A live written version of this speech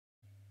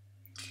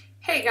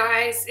Hey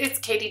guys, it's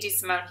Katie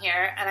Simone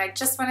here, and I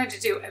just wanted to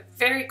do a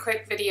very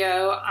quick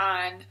video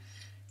on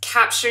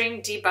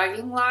capturing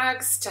debugging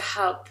logs to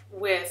help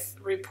with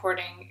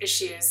reporting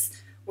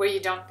issues where you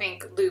don't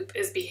think Loop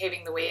is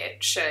behaving the way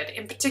it should.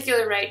 In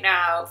particular right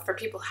now, for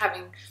people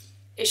having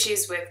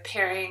issues with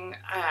pairing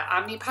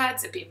Omnipods,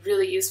 it'd be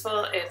really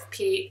useful if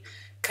Pete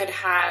could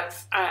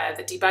have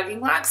the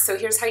debugging logs. So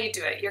here's how you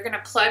do it. You're going to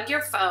plug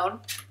your phone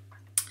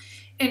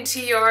into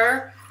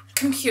your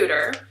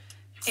computer,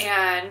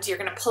 and you're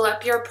going to pull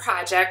up your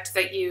project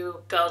that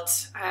you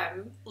built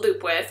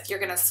Loop with. You're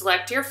going to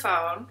select your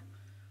phone,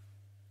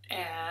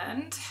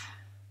 and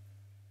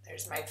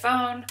there's my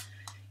phone.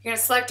 You're going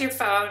to select your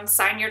phone,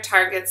 sign your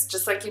targets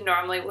just like you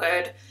normally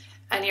would,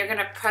 and you're going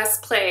to press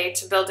play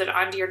to build it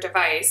onto your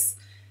device.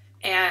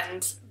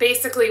 And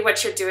basically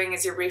what you're doing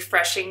is you're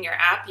refreshing your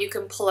app. You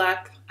can pull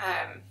up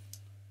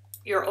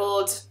your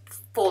old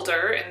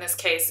folder, in this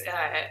case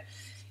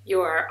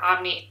your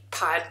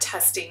Omnipod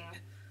testing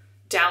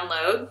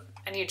download,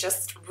 and you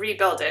just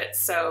rebuild it.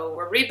 So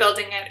we're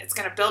rebuilding it. It's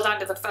going to build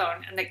onto the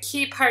phone, and the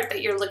key part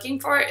that you're looking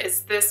for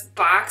is this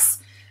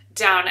box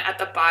down at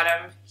the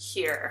bottom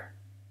here.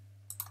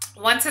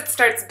 Once it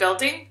starts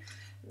building,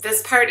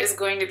 this part is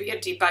going to be a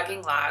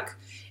debugging log.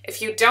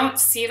 If you don't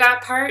see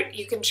that part,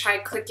 you can try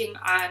clicking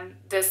on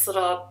this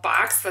little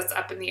box that's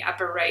up in the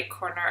upper right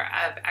corner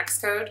of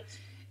Xcode.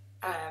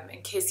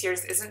 In case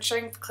yours isn't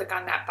showing, click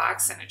on that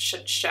box and it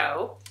should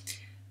show.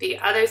 The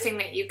other thing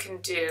that you can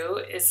do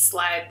is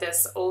slide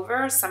this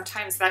over.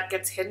 Sometimes that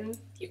gets hidden.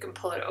 You can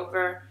pull it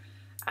over.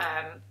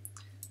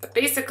 But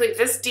basically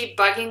this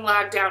debugging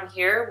log down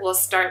here will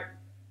start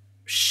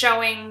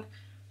showing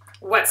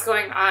what's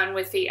going on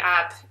with the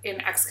app in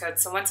Xcode.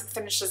 So once it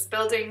finishes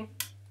building,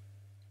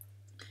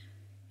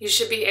 you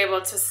should be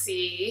able to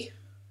see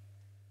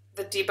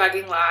the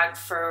debugging log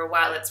for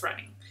while it's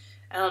running.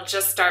 And it'll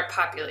just start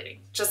populating,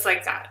 just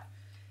like that.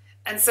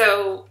 And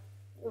so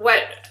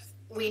what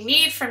we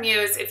need from you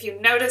is, if you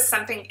notice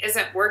something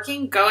isn't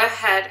working, go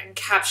ahead and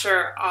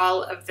capture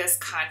all of this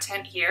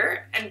content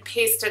here and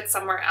paste it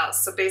somewhere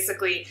else. So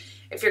basically,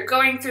 if you're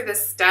going through the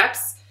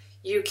steps,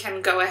 you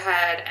can go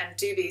ahead and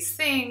do these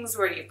things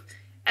where you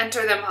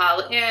enter them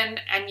all in,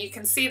 and you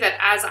can see that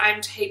as I'm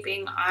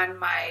typing on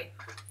my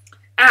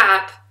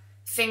app,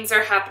 things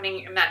are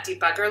happening in that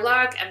debugger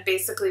log, and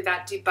basically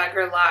that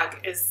debugger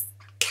log is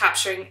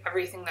capturing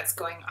everything that's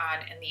going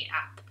on in the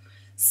app.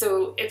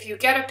 So if you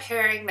get a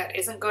pairing that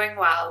isn't going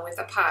well with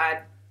a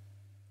pod,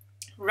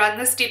 run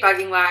this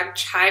debugging log,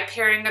 try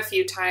pairing a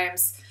few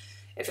times.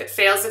 If it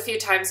fails a few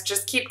times,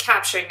 just keep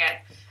capturing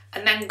it.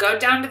 And then go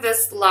down to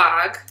this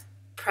log,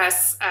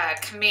 press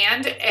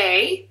Command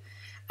A,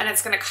 and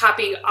it's going to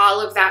copy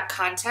all of that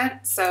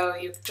content. So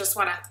you just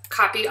want to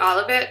copy all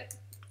of it,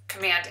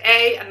 Command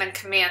A, and then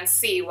Command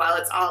C while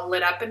it's all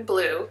lit up in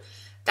blue.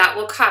 That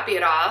will copy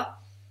it all.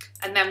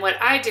 And then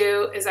what I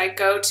do is I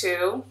go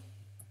to,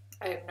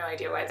 I have no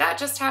idea why that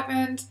just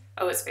happened.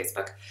 Oh, it's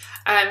Facebook.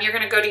 You're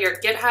going to go to your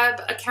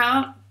GitHub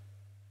account,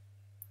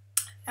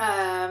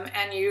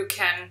 and you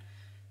can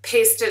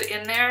paste it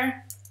in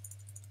there.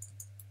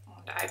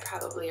 And I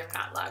probably am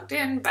not logged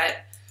in,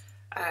 but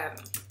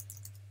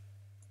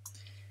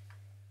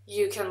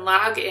you can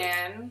log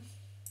in,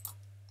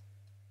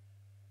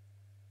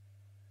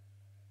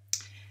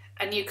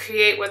 and you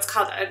create what's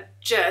called a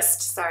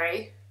gist,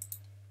 sorry.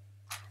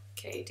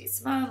 Okay,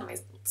 Simone, let me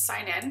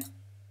sign in.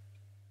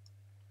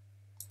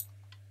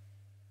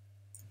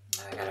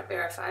 I gotta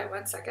verify,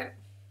 1 second.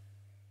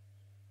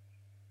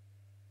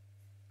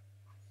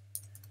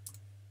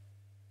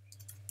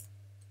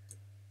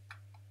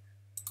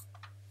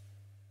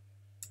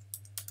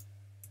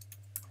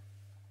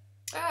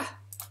 Ah!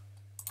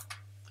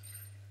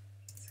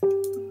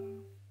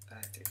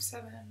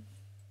 537.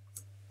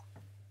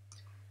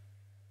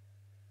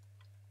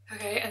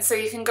 Okay, and so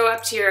you can go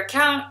up to your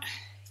account,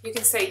 you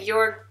can say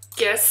your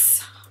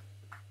GIS,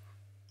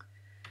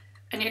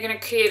 and you're going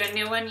to create a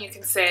new one. You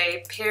can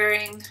say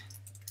pairing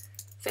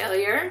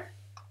failure,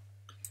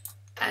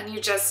 and you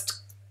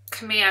just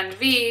Command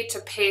V to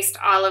paste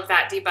all of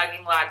that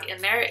debugging log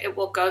in there. It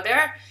will go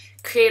there.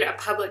 Create a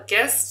public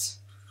gist,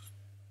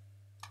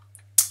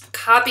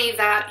 copy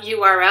that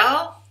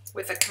URL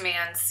with a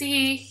Command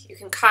C. You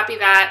can copy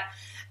that,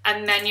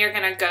 and then you're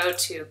going to go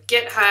to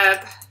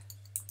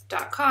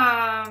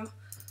github.com,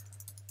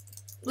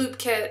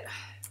 loopkit,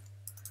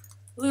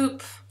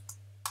 loop,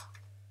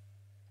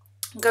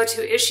 go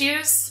to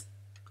issues,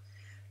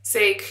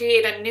 say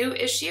create a new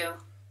issue,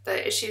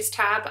 the issues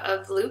tab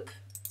of Loop.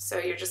 So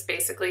you're just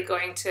basically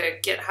going to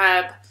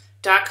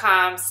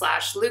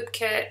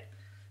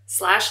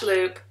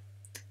github.com/loopkit/loop,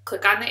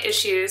 click on the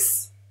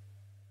issues,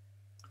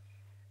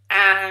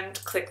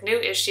 and click new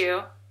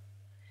issue,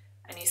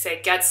 and you say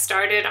get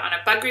started on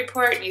a bug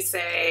report, and you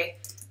say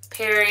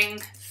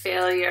pairing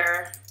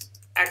failure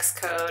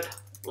Xcode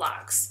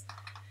logs.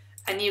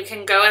 And you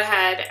can go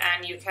ahead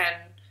and you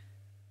can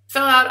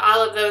fill out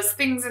all of those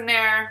things in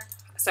there.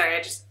 Sorry,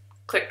 I just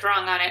clicked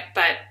wrong on it,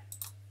 but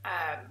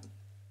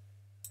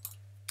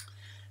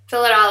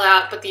fill it all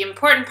out, but the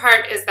important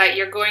part is that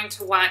you're going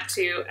to want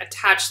to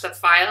attach the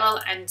file,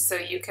 and so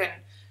you can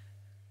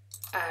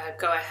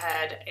go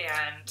ahead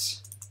and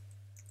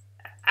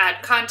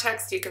add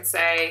context. You can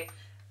say,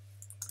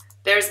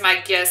 there's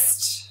my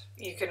gist.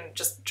 You can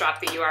just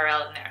drop the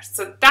URL in there.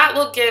 So that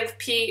will give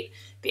Pete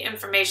the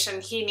information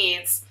he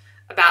needs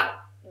about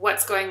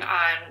what's going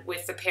on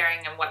with the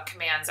pairing and what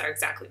commands are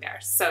exactly there.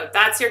 So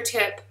that's your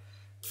tip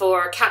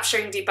for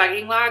capturing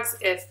debugging logs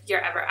if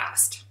you're ever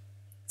asked.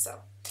 So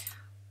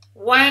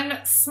one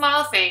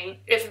small thing,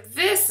 if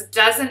this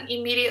doesn't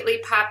immediately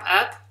pop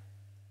up,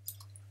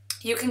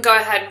 you can go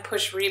ahead and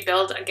push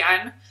rebuild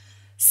again.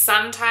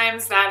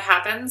 Sometimes that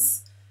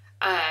happens,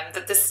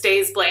 that this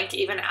stays blank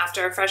even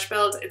after a fresh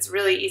build. It's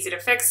really easy to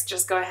fix.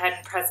 Just go ahead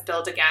and press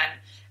build again,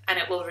 and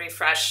it will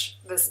refresh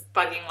this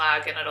bugging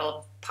log and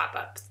it'll pop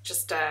up.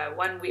 Just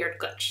one weird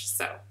glitch.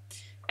 So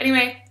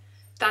anyway,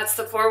 that's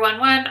the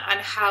 411 on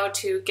how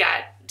to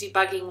get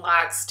debugging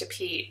logs to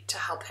Pete to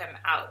help him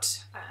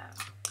out.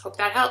 Hope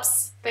that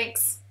helps.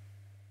 Thanks.